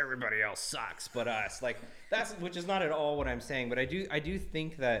just like, everybody else sucks but us. Like which is not at all what I'm saying. But I do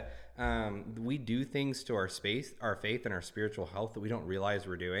think that we do things to our faith and our spiritual health that we don't realize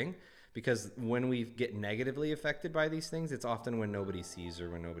we're doing. Because when we get negatively affected by these things, it's often when nobody sees or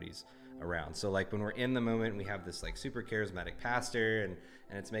when nobody's around. So like when we're in the moment, we have this like super charismatic pastor and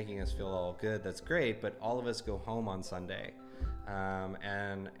it's making us feel all good. That's great. But all of us go home on Sunday.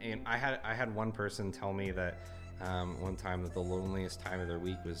 And I had one person tell me that one time that the loneliest time of their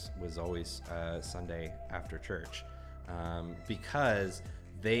week was always Sunday after church, because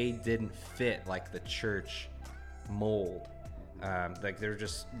they didn't fit like the church mold. Like there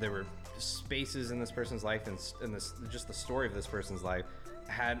were spaces in this person's life and just the story of this person's life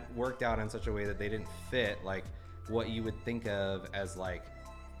had worked out in such a way that they didn't fit like what you would think of as like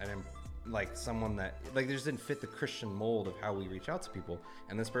someone that like they just didn't fit the Christian mold of how we reach out to people.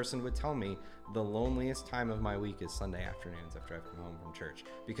 And this person would tell me, the loneliest time of my week is Sunday afternoons after I've come home from church,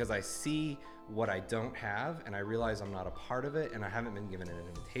 because I see what I don't have and I realize I'm not a part of it and I haven't been given an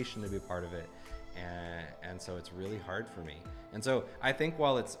invitation to be a part of it. And so it's really hard for me. And so I think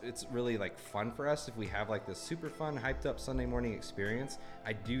while it's really like fun for us if we have like this super fun hyped up Sunday morning experience,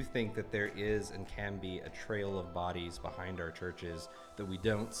 I do think that there is and can be a trail of bodies behind our churches that we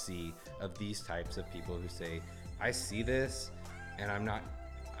don't see, of these types of people who say, I see this and I'm not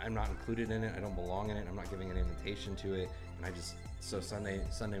included in it, I don't belong in it, I'm not giving an invitation to it, and so Sunday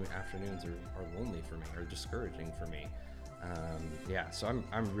afternoons are lonely for me or discouraging for me. So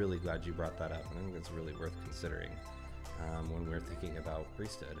I'm really glad you brought that up, and I think it's really worth considering when we're thinking about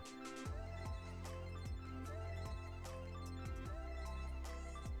priesthood.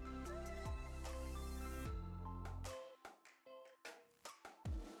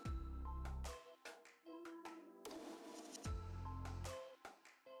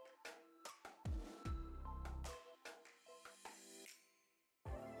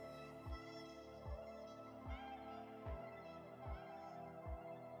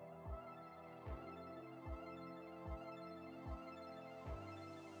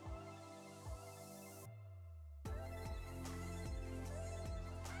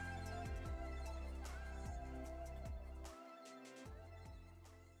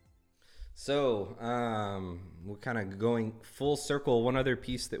 So we're kind of going full circle. One other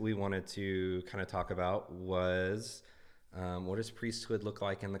piece that we wanted to kind of talk about was what does priesthood look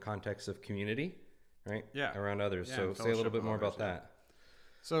like in the context of community, right? Yeah. Around others. Yeah, so say a little bit more about that.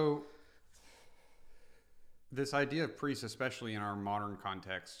 So this idea of priests, especially in our modern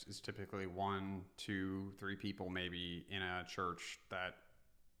context, is typically 1, 2, 3 people maybe in a church that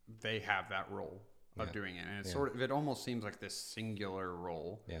they have that role of doing it. And it's it almost seems like this singular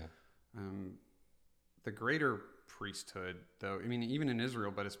role. Yeah. The greater priesthood, though, I mean, even in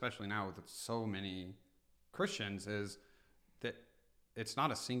Israel, but especially now with so many Christians, is that it's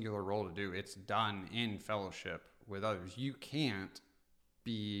not a singular role to do. It's done in fellowship with others. You can't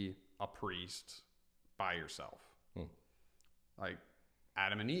be a priest by yourself. Like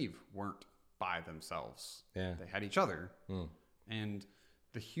Adam and Eve weren't by themselves. Yeah. They had each other. And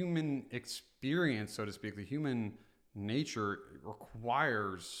the human experience, so to speak, the human nature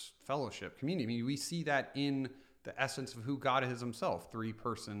requires fellowship, community. I mean, we see that in the essence of who God is himself, 3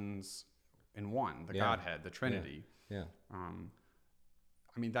 persons in one, the Godhead, the Trinity. Yeah.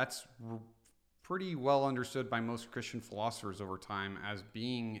 I mean, that's pretty well understood by most Christian philosophers over time as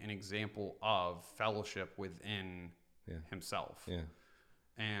being an example of fellowship within himself. Yeah.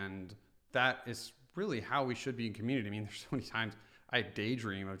 And that is really how we should be in community. I mean, there's so many times I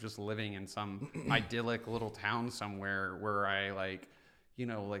daydream of just living in some idyllic little town somewhere where I like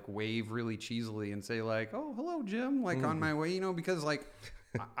wave really cheesily and say like, "Oh, hello, Jim," like on my way, because like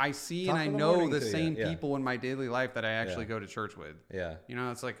I see and I know the same people in my daily life that I actually go to church with. Yeah.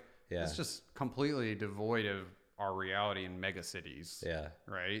 It's like, it's just completely devoid of our reality in mega cities. Yeah.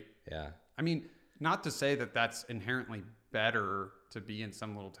 Right? Yeah. I mean, not to say that that's inherently better to be in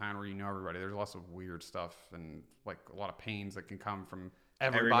some little town where you know everybody. There's lots of weird stuff and like a lot of pains that can come from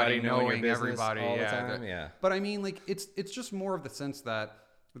everybody knowing everybody all the time. Yeah. But I mean, like it's just more of the sense that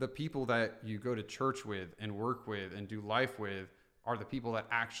the people that you go to church with and work with and do life with are the people that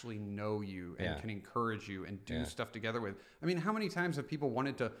actually know you and can encourage you and do stuff together with. I mean, how many times have people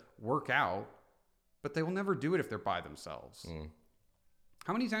wanted to work out, but they will never do it if they're by themselves?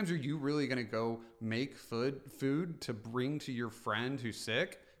 How many times are you really going to go make food to bring to your friend who's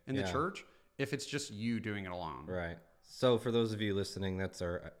sick in the church if it's just you doing it alone? Right. So for those of you listening, that's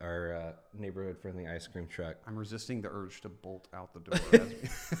our neighborhood-friendly ice cream truck. I'm resisting the urge to bolt out the door.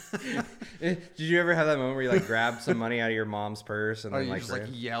 Did you ever have that moment where you like grab some money out of your mom's purse and then you like just like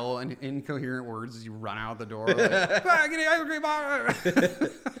yell in incoherent words as you run out the door? Like, get the ice cream!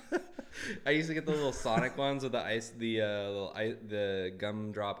 I used to get the little Sonic ones with the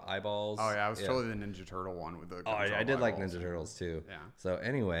gumdrop eyeballs. Oh yeah, I was totally the Ninja Turtle one with the. Oh yeah, I did like Ninja Turtles too. Yeah. So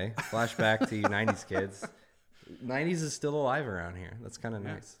anyway, flashback to you '90s kids. 90s is still alive around here. That's kind of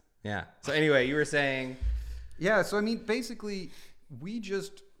nice. Yeah. So anyway, you were saying. Yeah. So I mean, basically,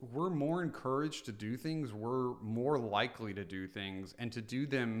 we're more encouraged to do things. We're more likely to do things and to do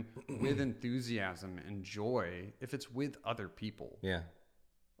them with enthusiasm and joy if it's with other people. Yeah.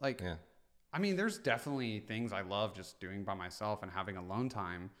 Like, I mean, there's definitely things I love just doing by myself and having alone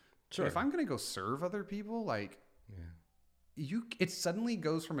time. Sure. But if I'm going to go serve other people, like, it suddenly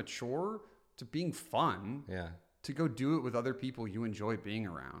goes from a chore to being fun. Yeah. To go do it with other people you enjoy being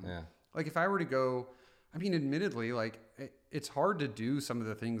around. Yeah. Like if I were to go, I mean, admittedly, like it's hard to do some of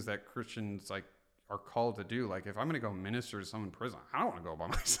the things that Christians like are called to do. Like if I'm going to go minister to someone in prison, I don't want to go by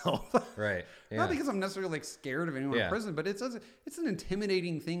myself. Right. Yeah. Not because I'm necessarily like scared of anyone in prison, but it's an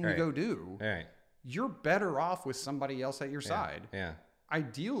intimidating thing to go do. Right. You're better off with somebody else at your side. Yeah.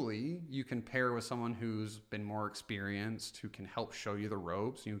 Ideally, you can pair with someone who's been more experienced, who can help show you the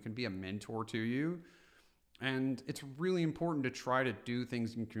ropes, who can be a mentor to you. And it's really important to try to do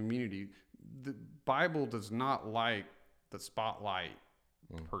things in community. The Bible does not like the spotlight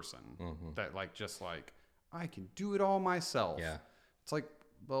person that like, just like, I can do it all myself. Yeah. It's like,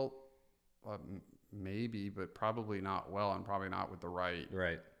 well, maybe, but probably not well and probably not with the right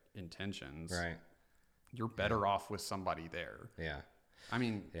intentions. Right. You're better off with somebody there. Yeah. I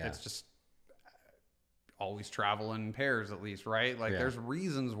mean, it's just always travel in pairs at least, right? Like there's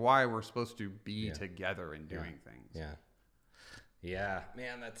reasons why we're supposed to be together and doing things. Yeah. Yeah,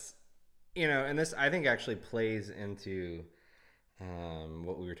 man, that's, and this I think actually plays into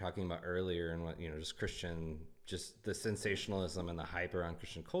what we were talking about earlier and what, just the sensationalism and the hype around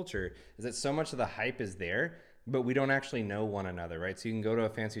Christian culture is that so much of the hype is there, but we don't actually know one another, right? So you can go to a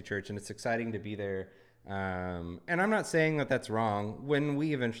fancy church and it's exciting to be there. And I'm not saying that that's wrong. When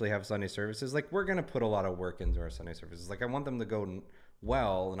we eventually have Sunday services, like we're going to put a lot of work into our Sunday services. Like I want them to go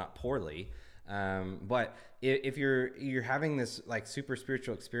well, not poorly. But if you're having this like super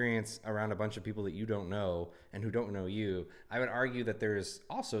spiritual experience around a bunch of people that you don't know and who don't know you, I would argue that there's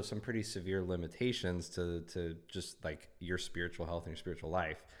also some pretty severe limitations to just like your spiritual health and your spiritual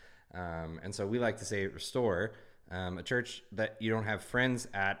life. And so we like to say at Restore, a church that you don't have friends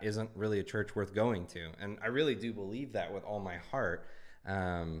at isn't really a church worth going to. And I really do believe that with all my heart.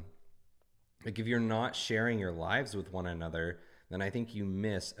 Like if you're not sharing your lives with one another, then I think you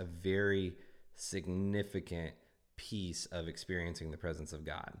miss a very significant piece of experiencing the presence of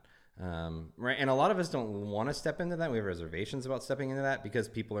God. Right. And a lot of us don't want to step into that. We have reservations about stepping into that because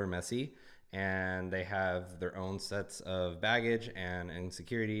people are messy and they have their own sets of baggage and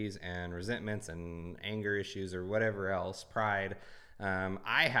insecurities and resentments and anger issues or whatever else, pride.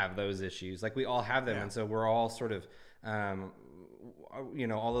 I have those issues. Like we all have them. Yeah. And so we're all sort of,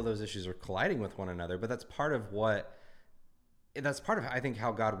 all of those issues are colliding with one another, but that's part of I think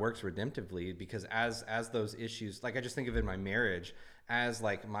how God works redemptively, because as those issues, like I just think of it in my marriage as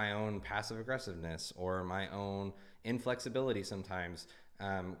like my own passive aggressiveness or my own inflexibility sometimes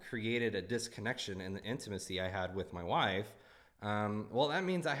created a disconnection in the intimacy I had with my wife. Well, that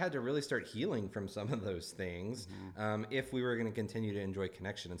means I had to really start healing from some of those things if we were going to continue to enjoy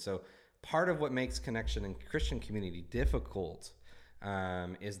connection. And so part of what makes connection in Christian community difficult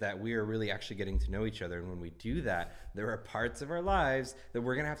is that we are really actually getting to know each other. And when we do that, there are parts of our lives that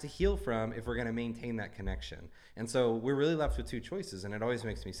we're going to have to heal from if we're going to maintain that connection. And so we're really left with two choices. And it always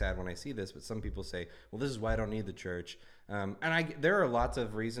makes me sad when I see this, but some people say, well, this is why I don't need the church. There are lots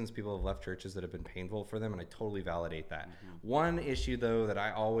of reasons people have left churches that have been painful for them, and I totally validate that. One issue, though, that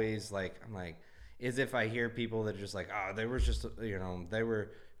I always is if I hear people that are just like, they were just, they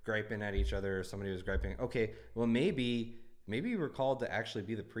were griping at each other, or somebody was griping. Okay, well, maybe you were called to actually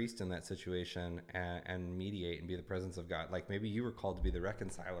be the priest in that situation and mediate and be the presence of God. Like maybe you were called to be the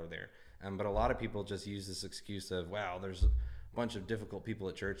reconciler there. But a lot of people just use this excuse of, wow, there's a bunch of difficult people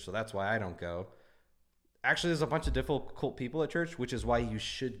at church, so that's why I don't go. Actually, there's a bunch of difficult people at church, which is why you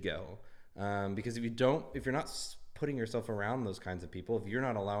should go. Because if you're not putting yourself around those kinds of people, if you're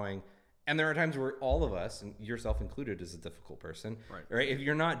not allowing, and there are times where all of us, and yourself included, is a difficult person, right? If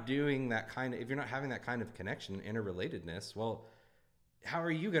you're not doing if you're not having that kind of connection, interrelatedness, well, how are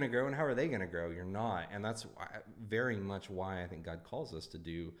you going to grow and how are they going to grow? You're not. And that's very much why I think God calls us to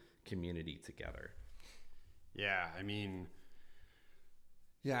do community together. Yeah, I mean,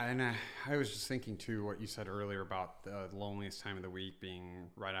 yeah, and I was just thinking too what you said earlier about the loneliest time of the week being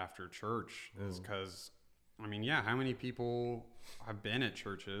right after church is because, I mean, yeah, how many people have been at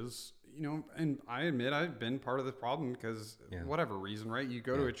churches, and I admit I've been part of the problem because whatever reason, right? You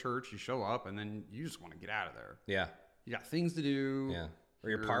go to a church, you show up, and then you just want to get out of there. Yeah. You got things to do. Yeah. Or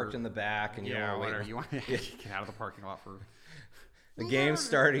you're parked in the back and you want to get out of the parking lot for the game's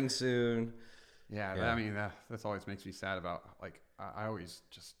starting soon. Yeah. I mean, that's always makes me sad about, I always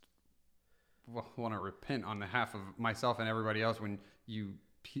just want to repent on behalf of myself and everybody else when you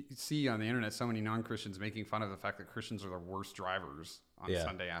see on the internet so many non-Christians making fun of the fact that Christians are the worst drivers on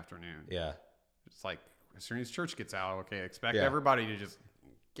Sunday afternoon. Yeah. It's like, as soon as church gets out, okay, expect everybody to just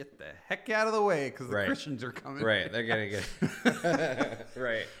get the heck out of the way because the Christians are coming. Right. They're going to get...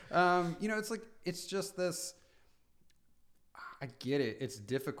 Right. It's just this... I get it. It's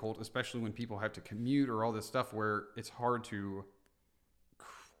difficult, especially when people have to commute or all this stuff where it's hard to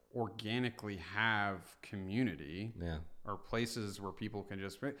organically have community or places where people can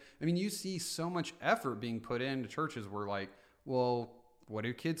just... I mean, you see so much effort being put into churches where well, what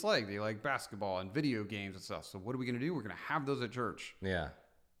do kids like? They like basketball and video games and stuff. So what are we going to do? We're going to have those at church. Yeah.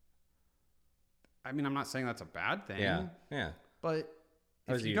 I mean, I'm not saying that's a bad thing. Yeah. Yeah. But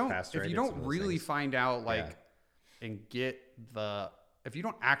if you don't really find out and get if you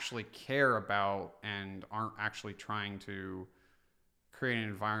don't actually care about and aren't actually trying to create an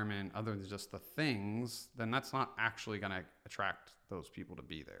environment other than just the things, then that's not actually going to attract those people to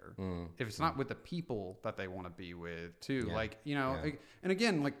be there. If it's not with the people that they want to be with too, and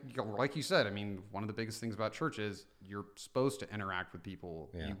again, like you said, I mean, one of the biggest things about church is you're supposed to interact with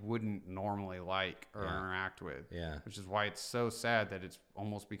people you wouldn't normally like or interact with, which is why it's so sad that it's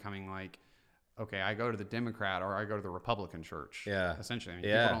almost becoming okay, I go to the Democrat or I go to the Republican church. Yeah. Essentially. I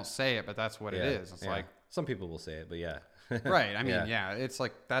mean, people don't say it, but that's what it is. It's some people will say it, but right. I mean, it's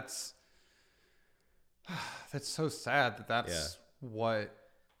that's so sad that that's what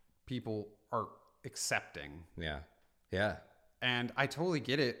people are accepting. Yeah. Yeah. And I totally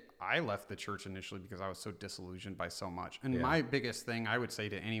get it. I left the church initially because I was so disillusioned by so much. And my biggest thing I would say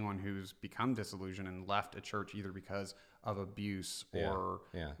to anyone who's become disillusioned and left a church either because of abuse or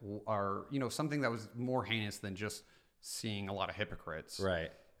something that was more heinous than just seeing a lot of hypocrites.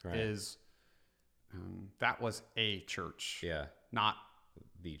 Right. Is that was a church. Yeah. Not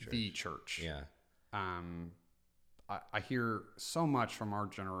the church. Yeah. I hear so much from our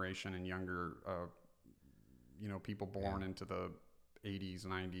generation and younger, people born into the 80s,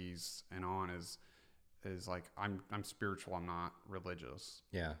 90s and on is I'm spiritual, I'm not religious.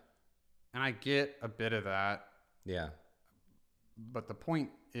 Yeah. And I get a bit of that. Yeah. But the point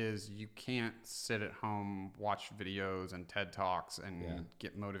is you can't sit at home, watch videos and TED Talks and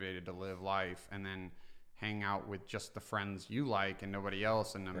get motivated to live life and then hang out with just the friends you like and nobody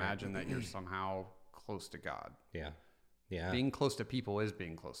else and imagine that you're somehow close to God. Yeah. Yeah. Being close to people is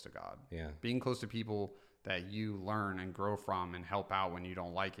being close to God. Yeah. Being close to people that you learn and grow from and help out when you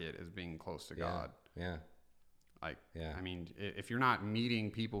don't like it is being close to God. Yeah. I mean, if you're not meeting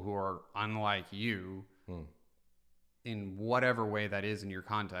people who are unlike you in whatever way that is in your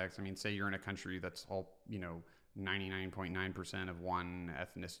context, I mean, say you're in a country that's all, 99.9% of one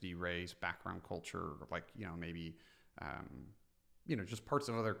ethnicity, race, background, culture, maybe, just parts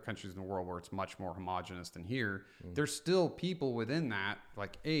of other countries in the world where it's much more homogenous than here. There's still people within that,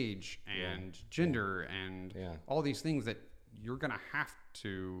 like age and gender and all these things that you're going to have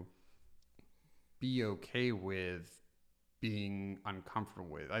to be okay with being uncomfortable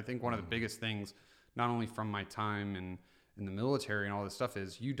with. I think one of the biggest things, not only from my time in the military and all this stuff,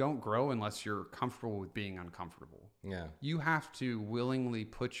 is you don't grow unless you're comfortable with being uncomfortable. Yeah. You have to willingly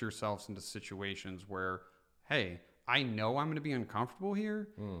put yourselves into situations where, hey, I know I'm going to be uncomfortable here,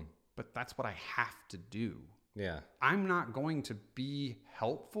 but that's what I have to do. Yeah. I'm not going to be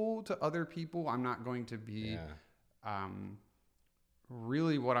helpful to other people. I'm not going to be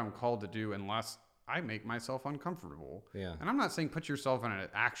really what I'm called to do unless I make myself uncomfortable. Yeah. And I'm not saying put yourself in an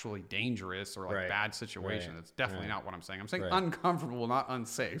actually dangerous or like bad situation. That's definitely not what I'm saying. I'm saying uncomfortable, not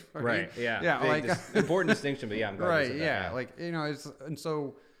unsafe. Right. Yeah. Yeah. Like important distinction, but yeah, I'm glad you said that. Yeah. Like, you know, and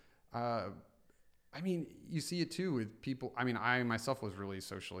so, I mean, you see it too with people. I mean, I myself was really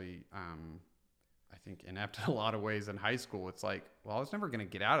socially, I think, inept in a lot of ways in high school. It's like, well, I was never going to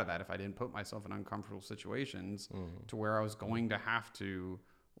get out of that if I didn't put myself in uncomfortable situations to where I was going to have to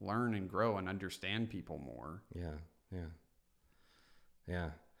learn and grow and understand people more. Yeah.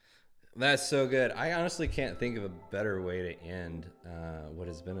 That's so good. I honestly can't think of a better way to end what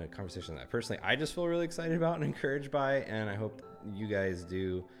has been a conversation that personally I just feel really excited about and encouraged by, and I hope you guys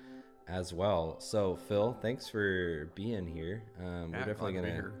do as well. So Phill, thanks for being here. We're definitely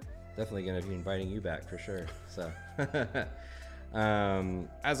gonna be inviting you back for sure. So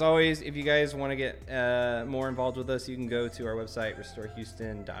as always, if you guys want to get more involved with us, you can go to our website,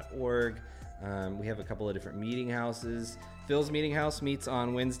 restorehouston.org. We have a couple of different meeting houses. Phil's meeting house meets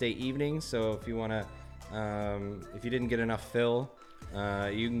on Wednesday evenings, so if you want to, if you didn't get enough Phill,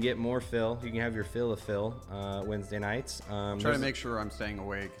 you can get more Phill. You can have your fill of Phill Wednesday nights. Try to make sure I'm staying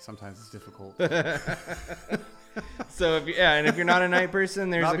awake. Sometimes it's difficult. So if you're not a night person,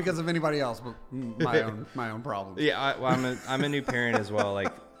 there's not because of anybody else, but my own problems. Yeah, I'm a new parent as well.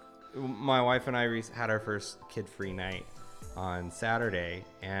 Like my wife and I had our first kid-free night on Saturday,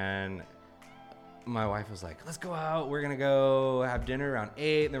 and my wife was like, "Let's go out. We're gonna go have dinner around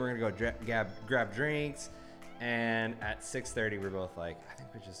 8, and then we're gonna go grab drinks." And at 6:30, we're both like, "I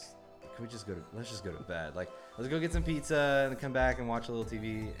think let's just go to bed. Like, let's go get some pizza and then come back and watch a little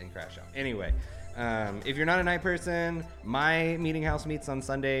TV and crash out." Anyway. If you're not a night person, my meeting house meets on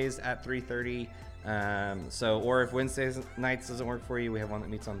Sundays at 3:30. Or if Wednesdays nights doesn't work for you, we have one that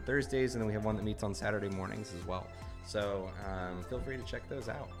meets on Thursdays, and then we have one that meets on Saturday mornings as well. So feel free to check those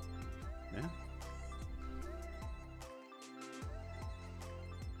out. Yeah.